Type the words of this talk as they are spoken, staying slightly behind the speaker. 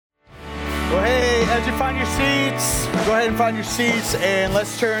Well, hey, as you find your seats, go ahead and find your seats, and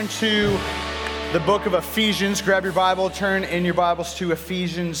let's turn to the book of Ephesians. Grab your Bible, turn in your Bibles to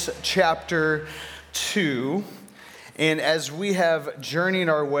Ephesians chapter 2. And as we have journeyed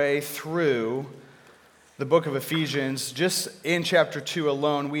our way through the book of Ephesians, just in chapter 2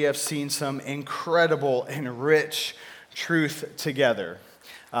 alone, we have seen some incredible and rich truth together.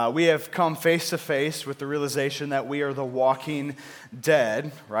 We have come face to face with the realization that we are the walking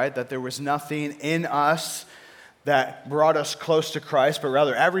dead, right? That there was nothing in us that brought us close to Christ, but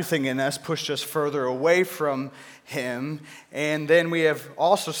rather everything in us pushed us further away from Him. And then we have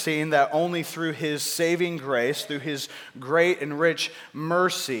also seen that only through His saving grace, through His great and rich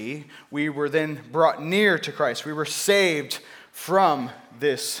mercy, we were then brought near to Christ. We were saved from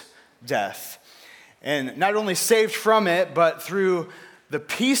this death. And not only saved from it, but through the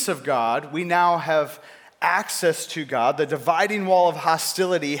peace of God, we now have access to God. The dividing wall of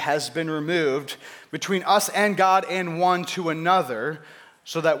hostility has been removed between us and God and one to another,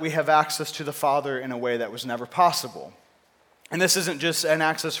 so that we have access to the Father in a way that was never possible. And this isn't just an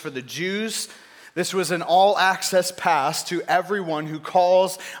access for the Jews. This was an all-access pass to everyone who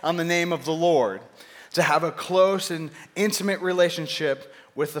calls on the name of the Lord, to have a close and intimate relationship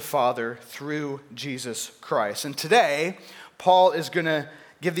with the Father through Jesus Christ. And today, Paul is going to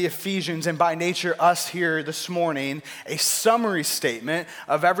give the Ephesians, and by nature us here this morning, a summary statement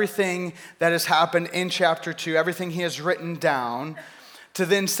of everything that has happened in chapter 2, everything he has written down, to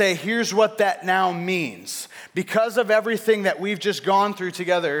then say, here's what that now means. Because of everything that we've just gone through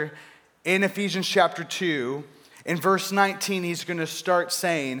together in Ephesians chapter 2, in verse 19, he's going to start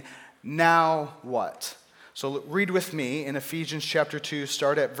saying, now what? So read with me in Ephesians chapter 2,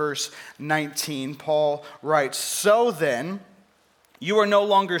 start at verse 19. Paul writes, so then, you are no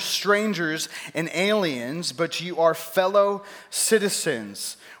longer strangers and aliens, but you are fellow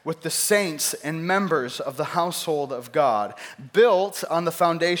citizens with the saints and members of the household of God, built on the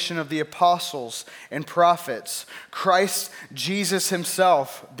foundation of the apostles and prophets, Christ Jesus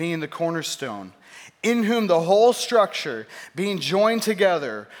himself being the cornerstone, in whom the whole structure, being joined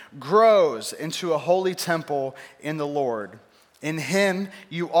together, grows into a holy temple in the Lord. In him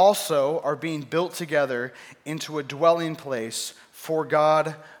you also are being built together into a dwelling place for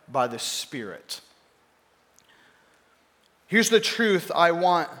God by the Spirit. Here's the truth I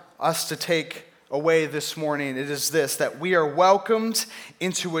want us to take away this morning. It is this, that we are welcomed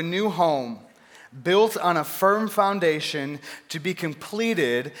into a new home, built on a firm foundation to be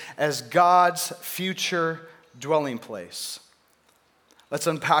completed as God's future dwelling place. Let's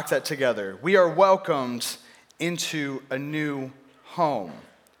unpack that together. We are welcomed into a new home.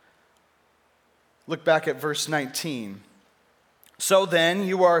 Look back at verse 19. So then,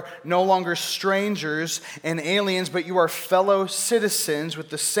 you are no longer strangers and aliens, but you are fellow citizens with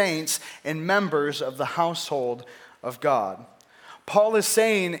the saints and members of the household of God. Paul is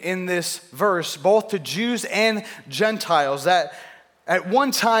saying in this verse, both to Jews and Gentiles, that at one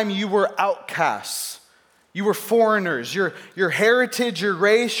time you were outcasts. You were foreigners. Your heritage, your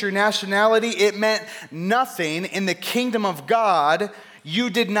race, your nationality, it meant nothing. In the kingdom of God, you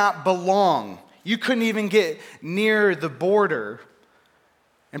did not belong. You couldn't even get near the border.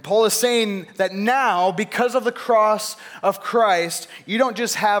 And Paul is saying that now, because of the cross of Christ, you don't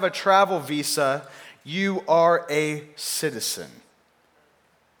just have a travel visa, you are a citizen.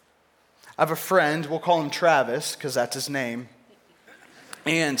 I have a friend, we'll call him Travis, because that's his name.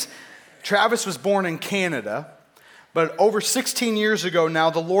 And Travis was born in Canada, but over 16 years ago now,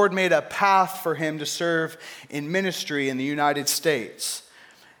 the Lord made a path for him to serve in ministry in the United States.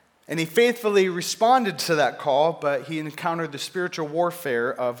 And he faithfully responded to that call, but he encountered the spiritual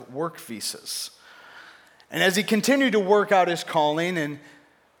warfare of work visas. And as he continued to work out his calling and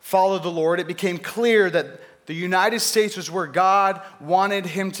follow the Lord, it became clear that the United States was where God wanted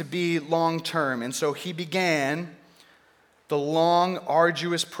him to be long term. And so he began the long,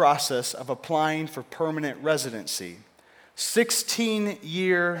 arduous process of applying for permanent residency.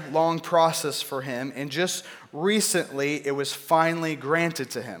 16-year-long process for him, and just recently it was finally granted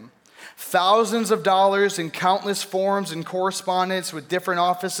to him. Thousands of dollars and countless forms and correspondence with different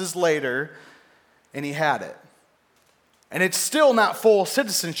offices later, and he had it. And it's still not full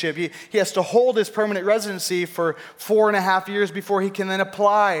citizenship. He has to hold his permanent residency for 4.5 years before he can then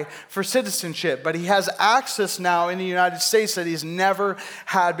apply for citizenship. But he has access now in the United States that he's never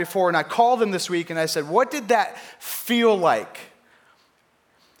had before. And I called him this week and I said, what did that feel like?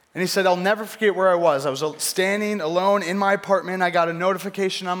 And he said, I'll never forget where I was. I was standing alone in my apartment. I got a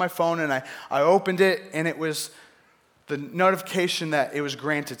notification on my phone and I opened it, and it was the notification that it was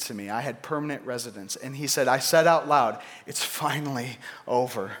granted to me. I had permanent residence. And he said, I said out loud, it's finally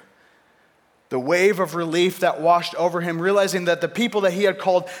over. The wave of relief that washed over him, realizing that the people that he had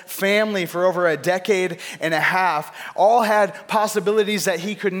called family for over a decade and a half all had possibilities that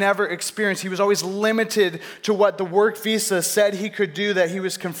he could never experience. He was always limited to what the work visa said he could do, that he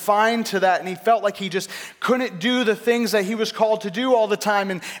was confined to that, and he felt like he just couldn't do the things that he was called to do all the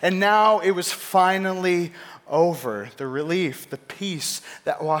time. And now it was finally over. The relief, the peace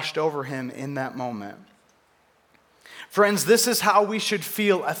that washed over him in that moment. Friends, this is how we should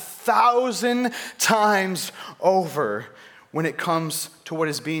feel 1,000 times over when it comes to what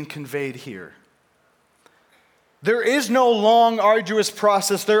is being conveyed here. There is no long, arduous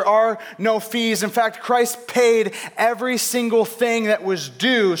process. There are no fees. In fact, Christ paid every single thing that was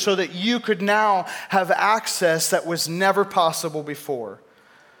due so that you could now have access that was never possible before.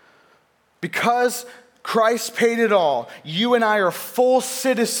 Because Christ paid it all, you and I are full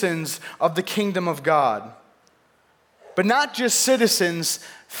citizens of the kingdom of God. But not just citizens,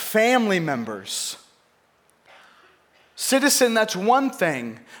 family members. Citizen, that's one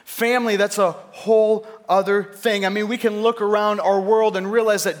thing. Family, that's a whole other thing. I mean, we can look around our world and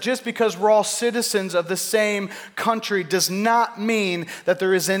realize that just because we're all citizens of the same country does not mean that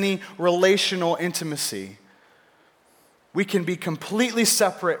there is any relational intimacy. We can be completely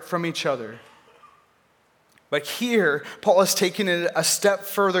separate from each other. But here, Paul is taking it a step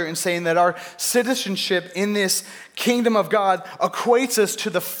further and saying that our citizenship in this kingdom of God equates us to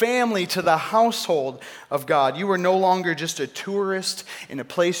the family, to the household of God. You are no longer just a tourist in a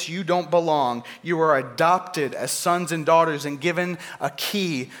place you don't belong. You are adopted as sons and daughters and given a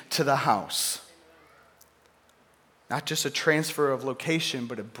key to the house. Not just a transfer of location,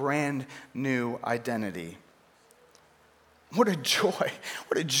 but a brand new identity. What a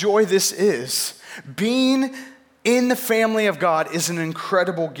joy this is. Being in the family of God is an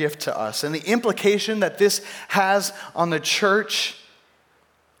incredible gift to us. And the implication that this has on the church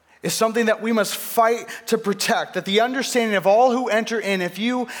is something that we must fight to protect. That the understanding of all who enter in, if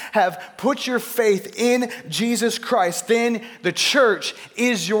you have put your faith in Jesus Christ, then the church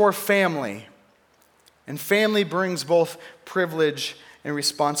is your family. And family brings both privilege and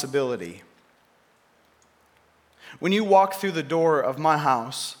responsibility. When you walk through the door of my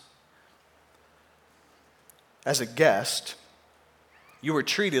house as a guest, you were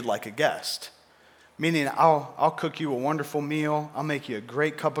treated like a guest. Meaning I'll cook you a wonderful meal. I'll make you a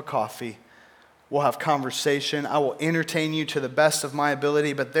great cup of coffee. We'll have conversation. I will entertain you to the best of my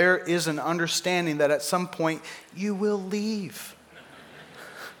ability. But there is an understanding that at some point you will leave.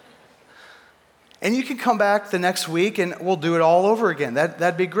 And you can come back the next week and we'll do it all over again.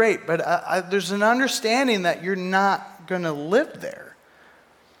 That'd be great. But there's an understanding that you're not going to live there.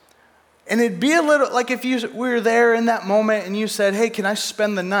 And it'd be a little, like if we were there in that moment and you said, hey, can I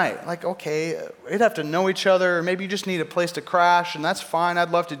spend the night? Like, okay, we'd have to know each other. Or maybe you just need a place to crash, and that's fine.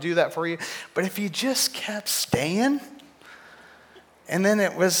 I'd love to do that for you. But if you just kept staying, and then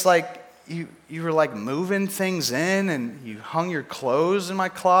it was like, you were like moving things in and you hung your clothes in my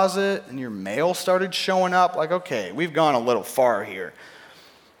closet and your mail started showing up. Like, okay, we've gone a little far here.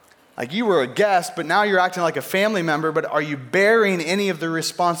 Like you were a guest, but now you're acting like a family member, but are you bearing any of the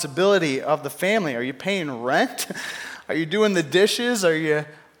responsibility of the family? Are you paying rent? Are you doing the dishes? Are you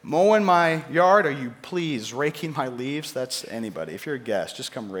mowing my yard? Are you please raking my leaves? That's anybody. If you're a guest,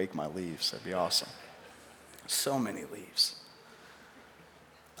 just come rake my leaves. That'd be awesome. So many leaves.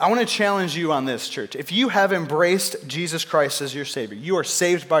 I want to challenge you on this, church. If you have embraced Jesus Christ as your Savior, you are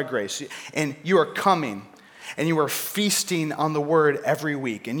saved by grace, and you are coming, and you are feasting on the Word every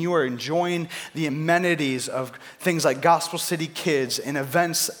week, and you are enjoying the amenities of things like Gospel City Kids and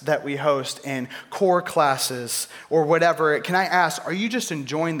events that we host and core classes or whatever. Can I ask, are you just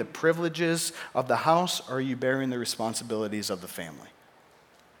enjoying the privileges of the house, or are you bearing the responsibilities of the family?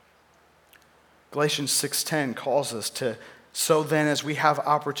 Galatians 6:10 calls us to, so then, as we have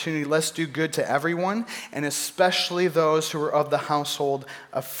opportunity, let's do good to everyone, and especially those who are of the household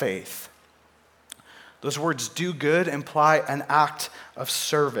of faith. Those words, do good, imply an act of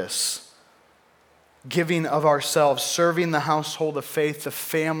service, giving of ourselves, serving the household of faith, the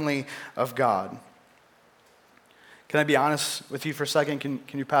family of God. Can I be honest with you for a second? Can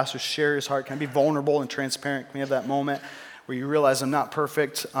your pastor share his heart? Can I be vulnerable and transparent? Can we have that moment where you realize I'm not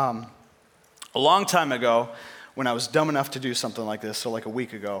perfect? A long time ago, when I was dumb enough to do something like this, so like a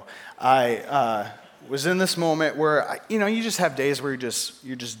week ago, I was in this moment where, you just have days where you're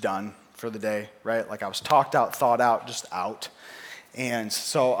just done for the day, right? Like I was talked out, thought out, just out. And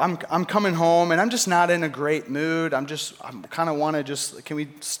so I'm coming home and I'm just not in a great mood. I'm kind of want to can we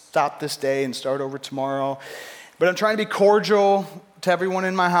stop this day and start over tomorrow? But I'm trying to be cordial to everyone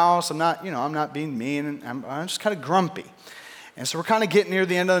in my house. I'm not being mean. I'm just kind of grumpy. And so we're kind of getting near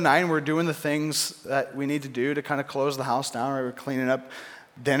the end of the night, and we're doing the things that we need to do to kind of close the house down. Right? We're cleaning up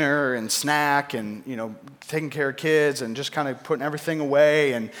dinner and snack and, taking care of kids and just kind of putting everything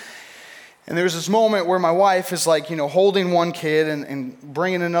away. And there was this moment where my wife is like, holding one kid and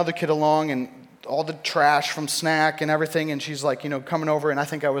bringing another kid along and all the trash from snack and everything. And she's like, coming over. And I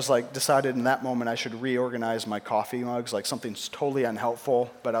think I was like, decided in that moment I should reorganize my coffee mugs, like something's totally unhelpful.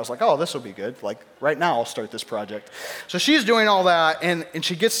 But I was like, oh, this will be good. Like right now I'll start this project. So she's doing all that. And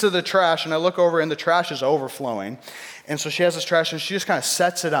she gets to the trash and I look over and the trash is overflowing. And so she has this trash and she just kind of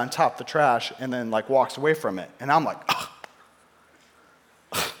sets it on top of the trash and then like walks away from it. And I'm like, ugh.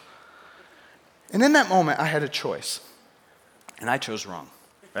 And in that moment, I had a choice, and I chose wrong,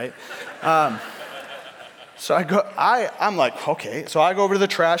 right? So I'm like, okay. So I go over to the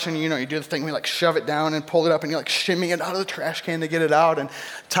trash, and you do the thing, we like shove it down and pull it up, and you like shimmy it out of the trash can to get it out and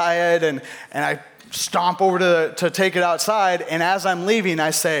tie it, and I stomp over to take it outside, and as I'm leaving, I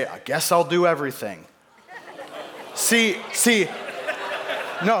say, I guess I'll do everything. See,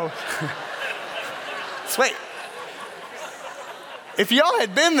 no. Wait. If y'all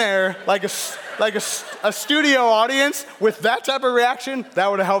had been there, like a studio audience with that type of reaction,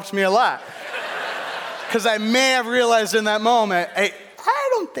 that would have helped me a lot. Because I may have realized in that moment, hey, I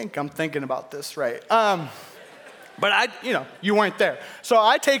don't think I'm thinking about this right. But you weren't there. So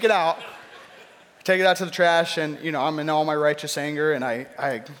I take it out to the trash, and, I'm in all my righteous anger, and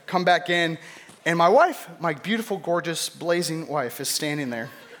I come back in, and my wife, my beautiful, gorgeous, blazing wife, is standing there.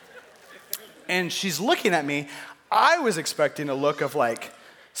 And she's looking at me. I was expecting a look of like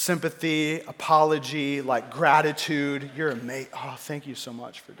sympathy, apology, like gratitude. You're amazing. Oh, thank you so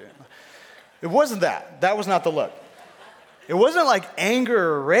much for doing that. It wasn't that. That was not the look. It wasn't like anger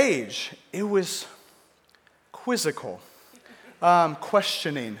or rage. It was quizzical,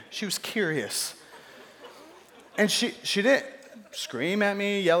 questioning. She was curious. And she didn't scream at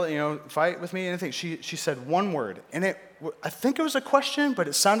me, yell, fight with me, anything. She said one word. And I think it was a question, but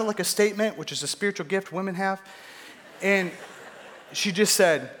it sounded like a statement, which is a spiritual gift women have. And she just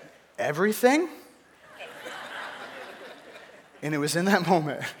said, everything? And it was in that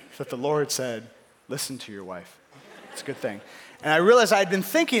moment that the Lord said, listen to your wife. It's a good thing. And I realized I had been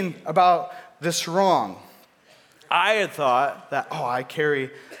thinking about this wrong. I had thought that, I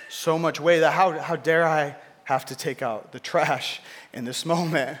carry so much weight that how dare I have to take out the trash in this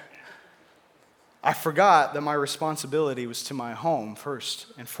moment? I forgot that my responsibility was to my home first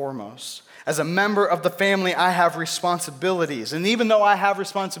and foremost. As a member of the family, I have responsibilities. And even though I have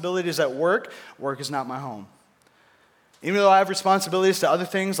responsibilities at work, work is not my home. Even though I have responsibilities to other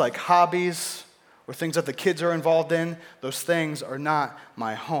things like hobbies or things that the kids are involved in, those things are not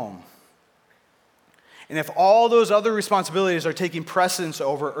my home. And if all those other responsibilities are taking precedence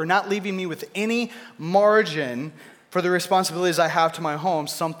over or not leaving me with any margin for the responsibilities I have to my home,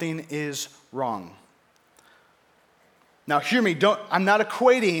 something is wrong. Now, hear me. I'm not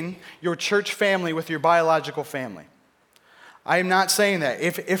equating your church family with your biological family. I am not saying that.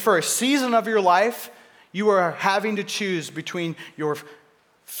 If for a season of your life you are having to choose between your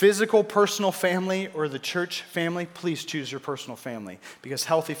physical, personal family or the church family, please choose your personal family, because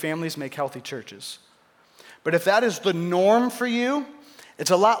healthy families make healthy churches. But if that is the norm for you,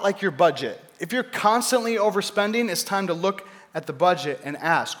 it's a lot like your budget. If you're constantly overspending, it's time to look at the budget and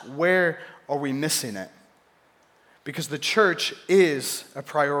ask, where are we missing it? Because the church is a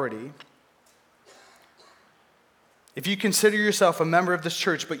priority. If you consider yourself a member of this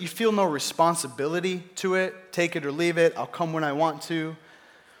church, but you feel no responsibility to it, take it or leave it, I'll come when I want to,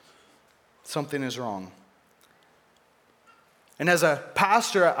 something is wrong. And as a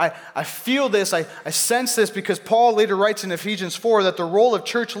pastor, I feel this, I sense this, because Paul later writes in Ephesians 4 that the role of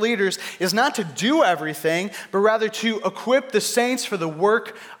church leaders is not to do everything, but rather to equip the saints for the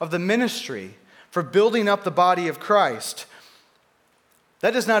work of the ministry, for building up the body of Christ.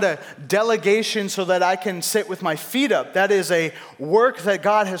 That is not a delegation so that I can sit with my feet up. That is a work that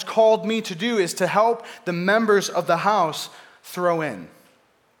God has called me to do, is to help the members of the house throw in.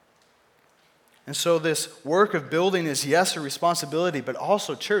 And so this work of building is, yes, a responsibility, but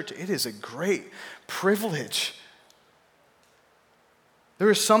also, church, it is a great privilege. There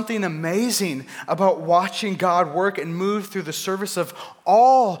is something amazing about watching God work and move through the service of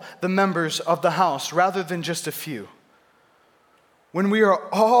all the members of the house rather than just a few. When we are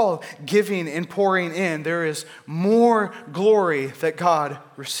all giving and pouring in, there is more glory that God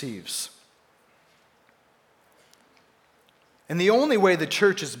receives. And the only way the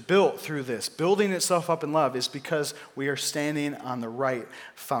church is built through this, building itself up in love, is because we are standing on the right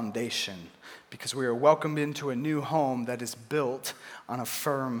foundation. Because we are welcomed into a new home that is built on a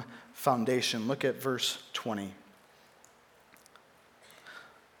firm foundation. Look at verse 20.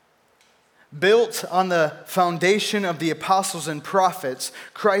 built on the foundation of the apostles and prophets,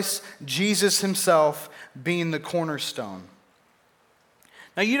 Christ Jesus himself being the cornerstone.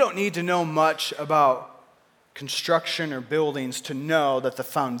 Now, you don't need to know much about construction or buildings to know that the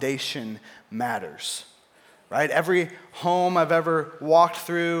foundation matters, right? Every home I've ever walked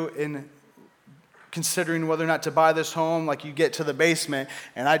through in considering whether or not to buy this home, like you get to the basement,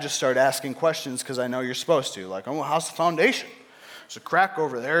 and I just start asking questions because I know you're supposed to. Like, oh, how's the foundation? There's a crack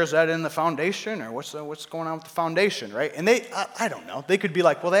over there. Is that in the foundation? Or what's going on with the foundation, right? And I don't know. They could be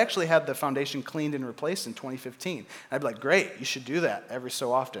like, well, they actually had the foundation cleaned and replaced in 2015. And I'd be like, great, you should do that every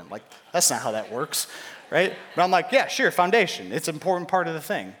so often. Like, that's not how that works, right? But I'm like, yeah, sure, foundation. It's an important part of the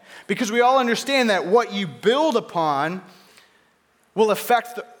thing. Because we all understand that what you build upon will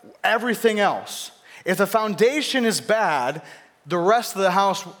affect everything else. If the foundation is bad, the rest of the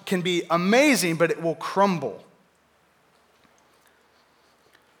house can be amazing, but it will crumble.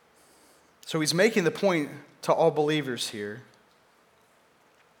 So he's making the point to all believers here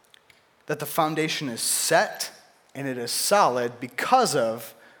that the foundation is set and it is solid because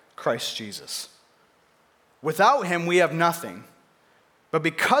of Christ Jesus. Without him, we have nothing. But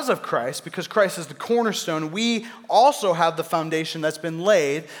because of Christ, because Christ is the cornerstone, we also have the foundation that's been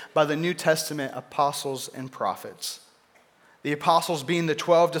laid by the New Testament apostles and prophets. The apostles being the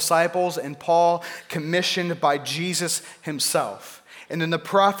 12 disciples, and Paul commissioned by Jesus himself. And then the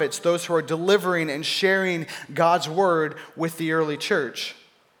prophets, those who are delivering and sharing God's word with the early church.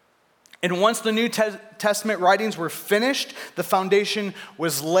 And once the New Testament writings were finished, the foundation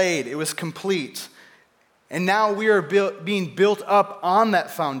was laid. It was complete. And now we are being built up on that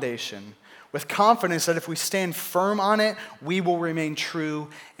foundation with confidence that if we stand firm on it, we will remain true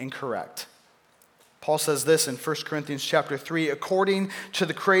and correct. Paul says this in 1 Corinthians chapter 3, according to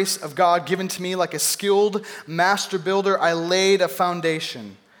the grace of God given to me like a skilled master builder, I laid a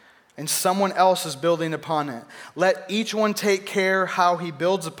foundation, and someone else is building upon it. Let each one take care how he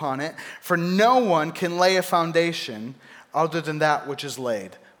builds upon it, for no one can lay a foundation other than that which is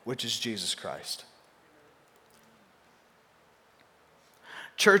laid, which is Jesus Christ.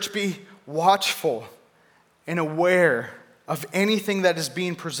 Church, be watchful and aware of anything that is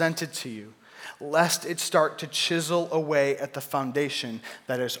being presented to you, lest it start to chisel away at the foundation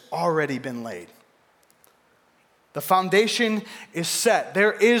that has already been laid. The foundation is set.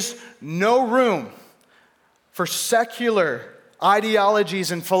 There is no room for secular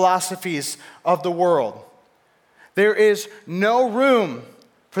ideologies and philosophies of the world. There is no room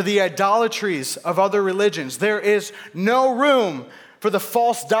for the idolatries of other religions. There is no room for the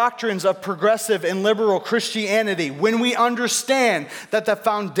false doctrines of progressive and liberal Christianity when we understand that the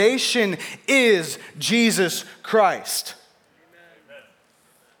foundation is Jesus Christ. Amen.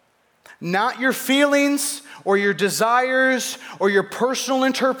 Not your feelings or your desires or your personal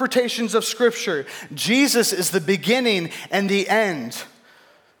interpretations of Scripture. Jesus is the beginning and the end.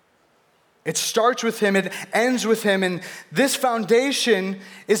 It starts with him, it ends with him, and this foundation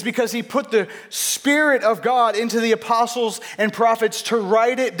is because he put the Spirit of God into the apostles and prophets to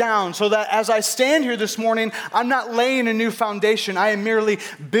write it down so that as I stand here this morning, I'm not laying a new foundation. I am merely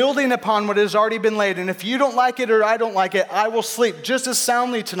building upon what has already been laid. And if you don't like it or I don't like it, I will sleep just as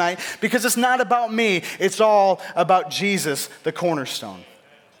soundly tonight because it's not about me. It's all about Jesus, the cornerstone.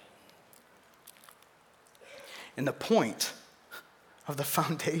 And the point of the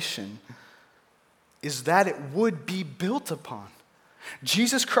foundation is that it would be built upon.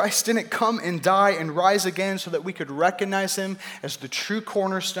 Jesus Christ didn't come and die and rise again so that we could recognize him as the true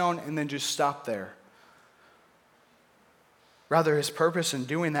cornerstone and then just stop there. Rather, his purpose in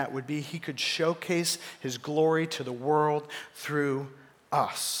doing that would be he could showcase his glory to the world through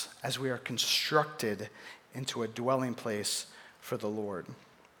us as we are constructed into a dwelling place for the Lord.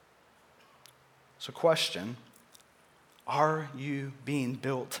 So question, are you being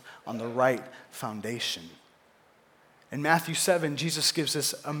built on the right foundation? In Matthew 7, Jesus gives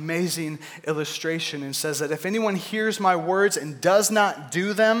this amazing illustration and says that if anyone hears my words and does not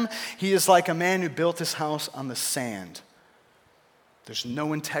do them, he is like a man who built his house on the sand. There's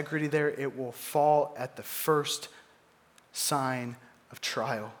no integrity there. It will fall at the first sign of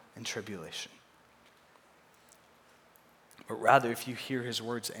trial and tribulation. But rather, if you hear his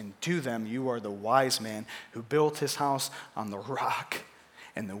words and do them, you are the wise man who built his house on the rock.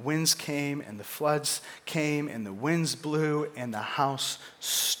 And the winds came, and the floods came, and the winds blew, and the house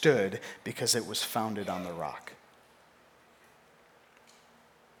stood because it was founded on the rock.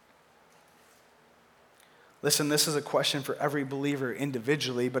 Listen, this is a question for every believer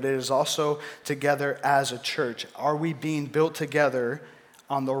individually, but it is also together as a church. Are we being built together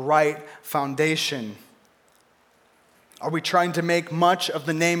on the right foundation? Are we trying to make much of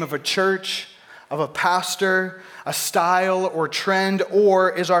the name of a church, of a pastor, a style or trend,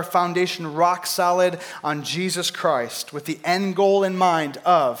 or is our foundation rock solid on Jesus Christ with the end goal in mind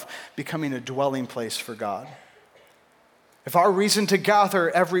of becoming a dwelling place for God? If our reason to gather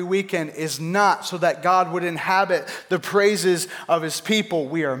every weekend is not so that God would inhabit the praises of his people,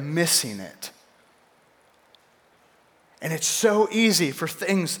 we are missing it. And it's so easy for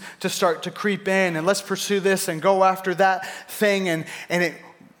things to start to creep in, and let's pursue this and go after that thing, and it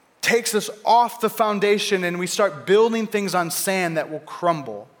takes us off the foundation, and we start building things on sand that will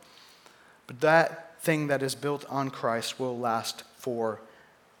crumble. But that thing that is built on Christ will last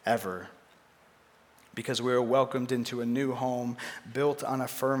forever, because we are welcomed into a new home built on a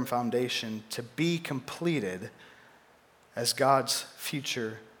firm foundation to be completed as God's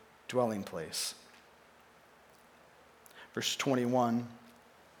future dwelling place. Verse 21,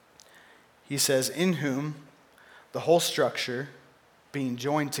 he says, in whom the whole structure, being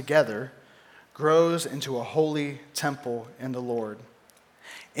joined together, grows into a holy temple in the Lord.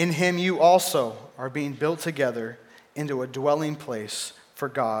 In him you also are being built together into a dwelling place for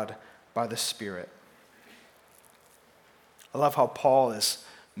God by the Spirit. I love how Paul is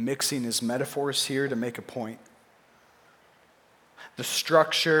mixing his metaphors here to make a point. The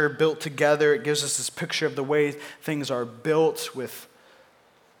structure built together, it gives us this picture of the way things are built with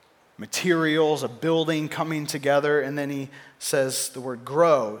materials, a building coming together, and then he says the word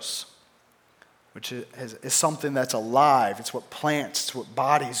grows, which is something that's alive. It's what plants, it's what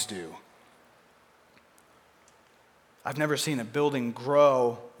bodies do. I've never seen a building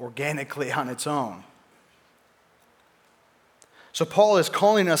grow organically on its own. So Paul is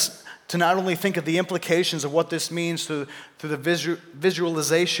calling us to not only think of the implications of what this means through the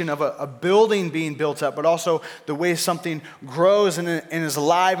visualization of a building being built up, but also the way something grows and is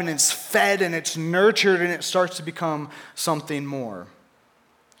alive and it's fed and it's nurtured and it starts to become something more.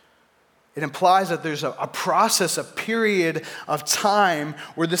 It implies that there's a process, a period of time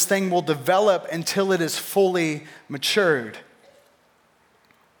where this thing will develop until it is fully matured.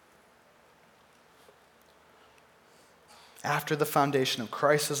 After the foundation of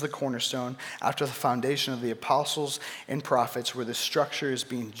Christ as the cornerstone, after the foundation of the apostles and prophets, where the structure is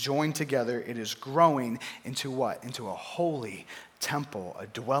being joined together, it is growing into what? Into a holy temple, a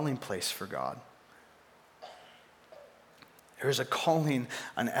dwelling place for God. There is a calling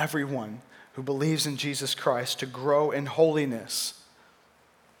on everyone who believes in Jesus Christ to grow in holiness.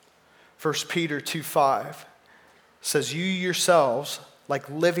 1 Peter 2:5 says, you yourselves, like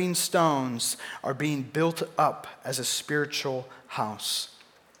living stones, are being built up as a spiritual house,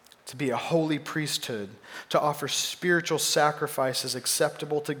 to be a holy priesthood, to offer spiritual sacrifices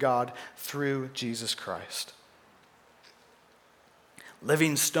acceptable to God through Jesus Christ.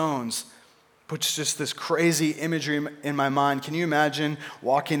 Living stones puts just this crazy imagery in my mind. Can you imagine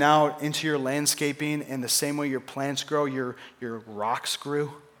walking out into your landscaping and the same way your plants grow, your rocks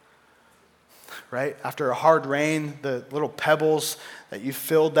grew? Right? After a hard rain, the little pebbles that you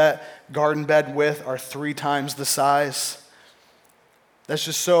filled that garden bed with are 3 times the size. That's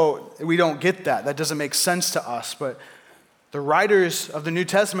just so, we don't get that. That doesn't make sense to us. But the writers of the New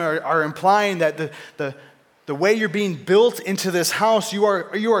Testament are implying that the way you're being built into this house, you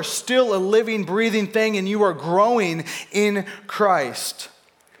are still a living, breathing thing, and you are growing in Christ.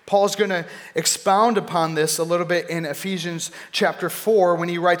 Paul's going to expound upon this a little bit in Ephesians chapter 4 when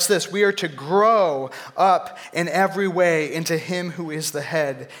he writes this: we are to grow up in every way into him who is the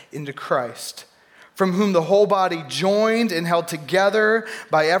head, into Christ, from whom the whole body, joined and held together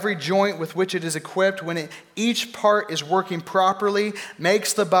by every joint with which it is equipped, when each part is working properly,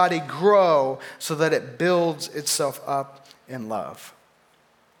 makes the body grow so that it builds itself up in love.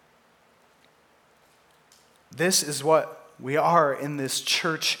 This is what we are in this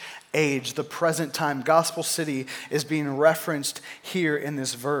church age, the present time. Gospel City is being referenced here in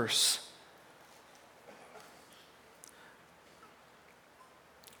this verse.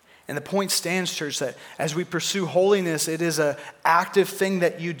 And the point stands, church, that as we pursue holiness, it is an active thing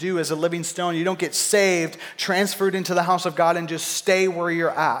that you do as a living stone. You don't get saved, transferred into the house of God, and just stay where you're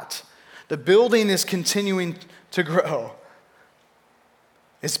at. The building is continuing to grow.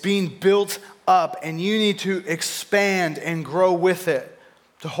 It's being built up, and you need to expand and grow with it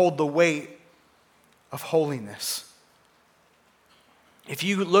to hold the weight of holiness. If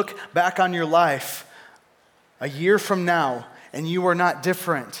you look back on your life a year from now and you are not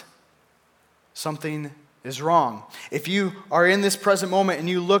different, something is wrong. If you are in this present moment and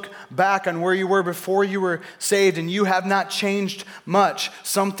you look back on where you were before you were saved and you have not changed much,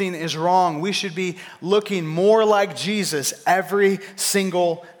 something is wrong. We should be looking more like Jesus every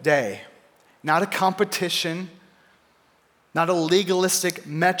single day. Not a competition, Not a legalistic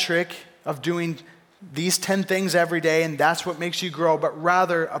metric of doing these 10 things every day and that's what makes you grow, but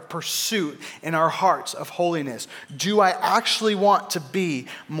rather a pursuit in our hearts of holiness. Do I actually want to be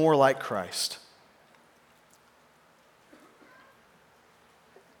more like Christ?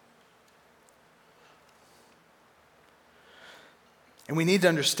 And we need to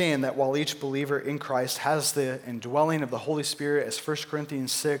understand that while each believer in Christ has the indwelling of the Holy Spirit, as 1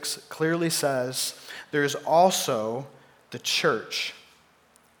 Corinthians 6 clearly says, there is also the church,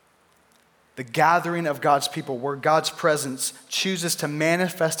 the gathering of God's people, where God's presence chooses to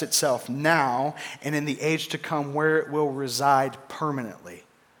manifest itself now and in the age to come, where it will reside permanently.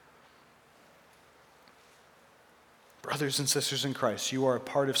 Brothers and sisters in Christ, you are a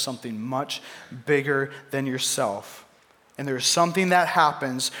part of something much bigger than yourself. And there's something that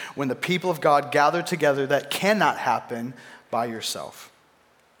happens when the people of God gather together that cannot happen by yourself.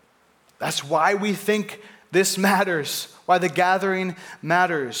 That's why we think this matters, why the gathering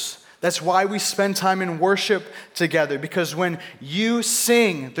matters. That's why we spend time in worship together, because when you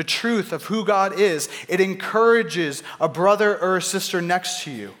sing the truth of who God is, it encourages a brother or a sister next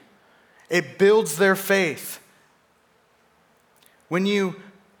to you. It builds their faith. When you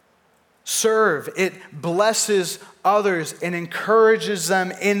serve, it blesses others and encourages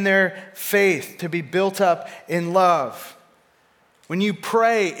them in their faith to be built up in love. When you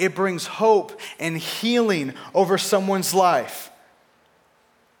pray, it brings hope and healing over someone's life.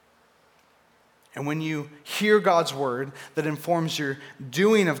 And when you hear God's word that informs your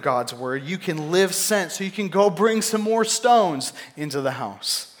doing of God's word, you can live sent so you can go bring some more stones into the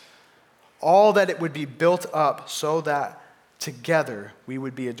house. All that it would be built up so that together we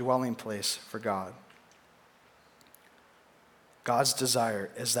would be a dwelling place for God. God's desire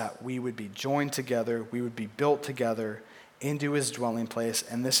is that we would be joined together, we would be built together into his dwelling place,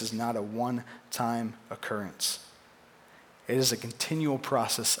 and this is not a one-time occurrence. It is a continual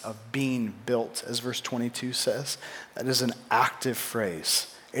process of being built, as verse 22 says. That is an active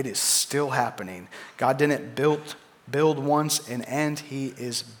phrase. It is still happening. God didn't build once and end. He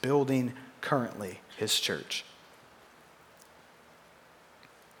is building currently his church.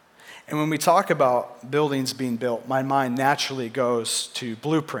 And when we talk about buildings being built, my mind naturally goes to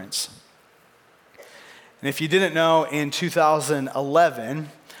blueprints. And if you didn't know, in 2011,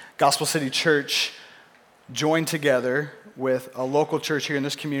 Gospel City Church joined together with a local church here in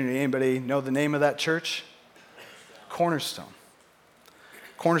this community. Anybody know the name of that church? Cornerstone.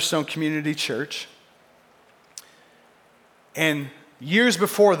 Cornerstone Community Church. And years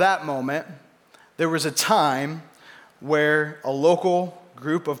before that moment, there was a time where a local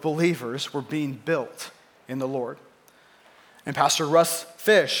group of believers were being built in the Lord. And Pastor Russ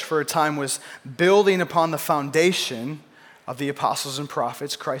Fish, for a time, was building upon the foundation of the apostles and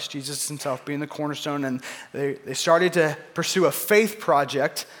prophets, Christ Jesus himself being the cornerstone, and they started to pursue a faith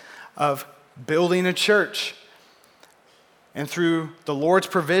project of building a church. And through the Lord's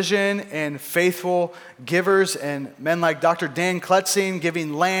provision and faithful givers and men like Dr. Dan Kletzing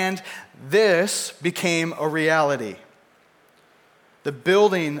giving land, this became a reality. The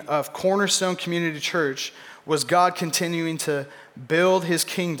building of Cornerstone Community Church was God continuing to build his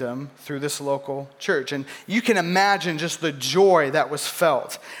kingdom through this local church. And you can imagine just the joy that was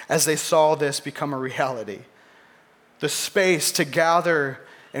felt as they saw this become a reality. The space to gather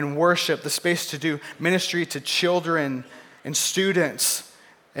and worship, the space to do ministry to children and students,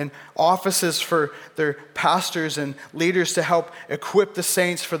 and offices for their pastors and leaders to help equip the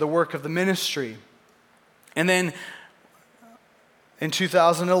saints for the work of the ministry. And then in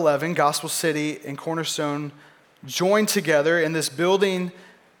 2011, Gospel City and Cornerstone joined together, and this building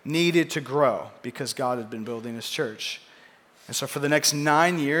needed to grow because God had been building his church. And so for the next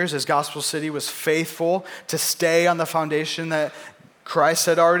 9 years, as Gospel City was faithful to stay on the foundation that Christ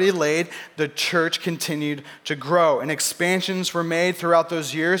had already laid, the church continued to grow. And expansions were made throughout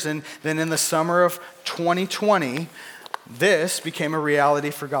those years, and then in the summer of 2020, this became a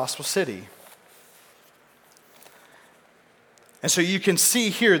reality for Gospel City. And so you can see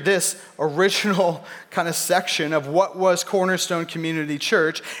here this original kind of section of what was Cornerstone Community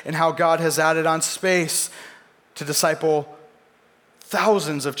Church and how God has added on space to disciple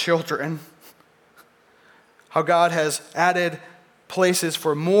thousands of children. How God has added places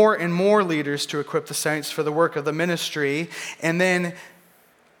for more and more leaders to equip the saints for the work of the ministry. And then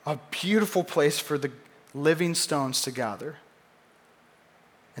a beautiful place for the living stones to gather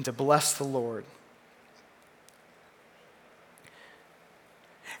and to bless the Lord.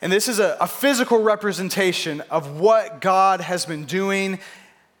 And this is a physical representation of what God has been doing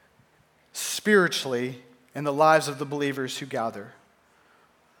spiritually in the lives of the believers who gather.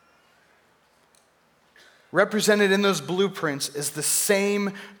 represented in those blueprints is the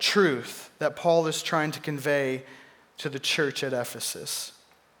same truth that Paul is trying to convey to the church at Ephesus,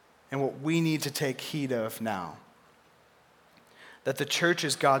 and what we need to take heed of now. That the church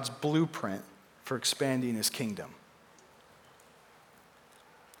is God's blueprint for expanding his kingdom.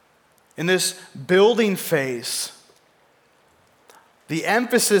 In this building phase, the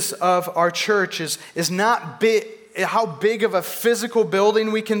emphasis of our church is not how big of a physical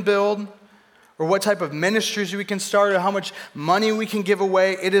building we can build, or what type of ministries we can start, or how much money we can give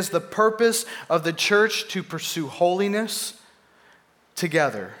away. It is the purpose of the church to pursue holiness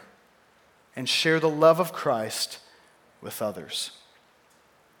together and share the love of Christ with others.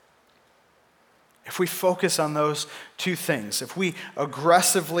 If we focus on those two things, if we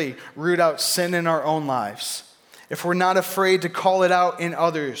aggressively root out sin in our own lives, if we're not afraid to call it out in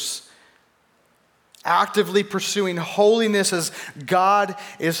others, actively pursuing holiness as God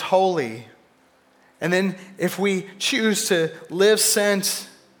is holy, and then if we choose to live sent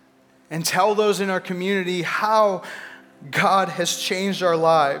and tell those in our community how God has changed our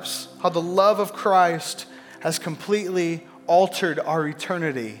lives, how the love of Christ has completely altered our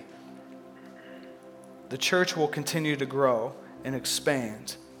eternity, the church will continue to grow and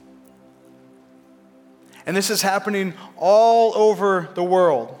expand. And this is happening all over the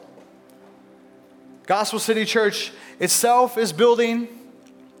world. Gospel City Church itself is building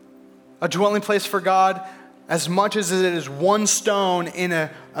a dwelling place for God as much as it is one stone in an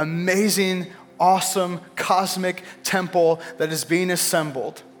amazing, awesome, cosmic temple that is being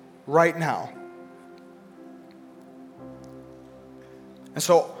assembled right now. And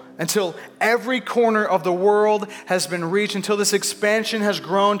so, until every corner of the world has been reached, until this expansion has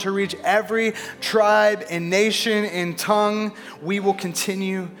grown to reach every tribe and nation and tongue, we will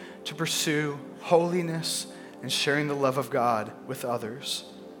continue to pursue holiness and sharing the love of God with others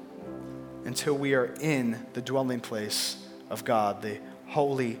until we are in the dwelling place of God, the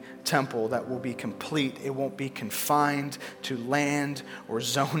holy temple that will be complete. It won't be confined to land or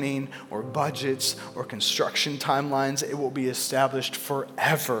zoning or budgets or construction timelines. It will be established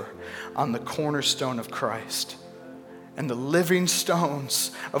forever on the cornerstone of Christ. And the living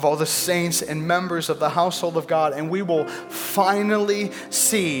stones of all the saints and members of the household of God. And we will finally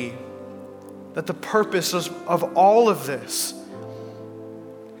see that the purpose of all of this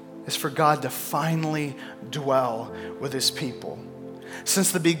is for God to finally dwell with his people.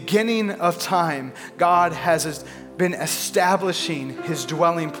 Since the beginning of time, God has been establishing his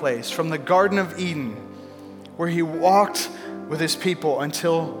dwelling place from the Garden of Eden, where he walked with his people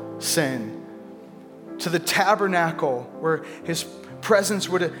until sin, to the tabernacle, where his presence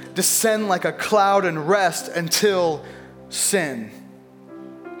would descend like a cloud and rest until sin.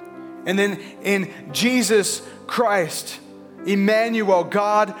 And then in Jesus Christ, Emmanuel,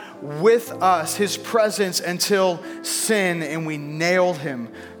 God with us, his presence until sin, and we nailed him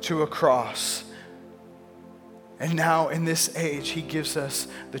to a cross. And now in this age, he gives us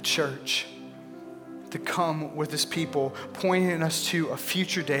the church to come with his people, pointing us to a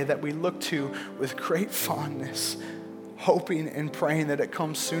future day that we look to with great fondness, hoping and praying that it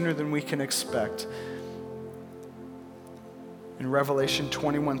comes sooner than we can expect. In Revelation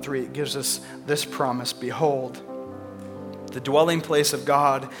 21:3, it gives us this promise: behold, the dwelling place of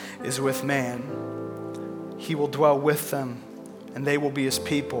God is with man. He will dwell with them, and they will be his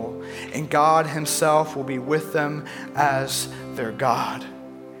people. And God himself will be with them as their God.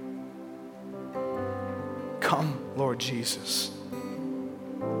 Come, Lord Jesus.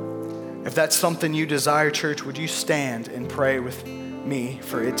 If that's something you desire, church, would you stand and pray with me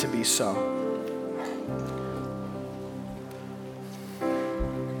for it to be so?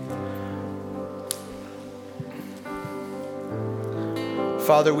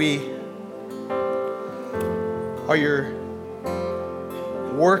 Father, we are your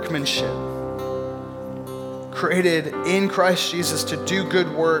workmanship, created in Christ Jesus to do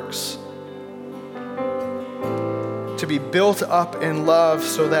good works, to be built up in love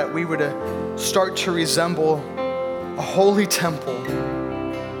so that we would start to resemble a holy temple,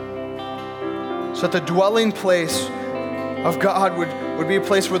 so that the dwelling place of God would be a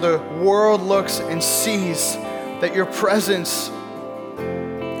place where the world looks and sees that your presence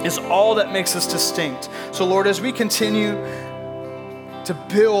is all that makes us distinct. So Lord, as we continue to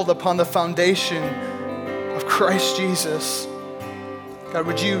build upon the foundation of Christ Jesus, God,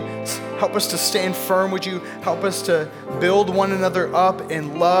 would you help us to stand firm? Would you help us to build one another up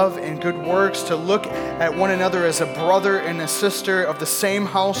in love and good works, to look at one another as a brother and a sister of the same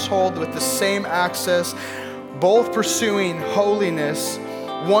household with the same access, both pursuing holiness,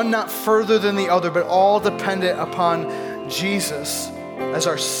 one not further than the other, but all dependent upon Jesus as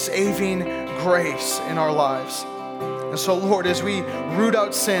our saving grace in our lives. And so, Lord, as we root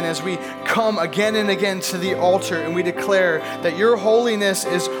out sin, as we come again and again to the altar and we declare that your holiness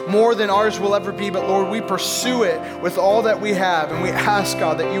is more than ours will ever be, but Lord, we pursue it with all that we have. And we ask,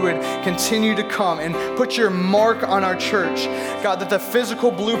 God, that you would continue to come and put your mark on our church. God, that the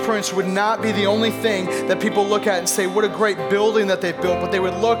physical blueprints would not be the only thing that people look at and say, what a great building that they've built, but they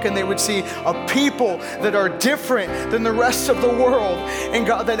would look and they would see a people that are different than the rest of the world. And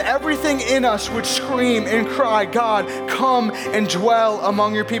God, that everything in us would scream and cry, God, come and dwell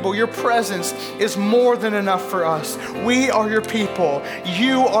among your people. Your presence is more than enough for us. We are your people.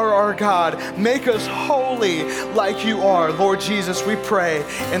 You are our God. Make us holy like you are. Lord Jesus, we pray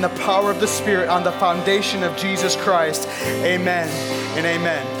in the power of the Spirit on the foundation of Jesus Christ. Amen and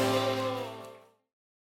amen.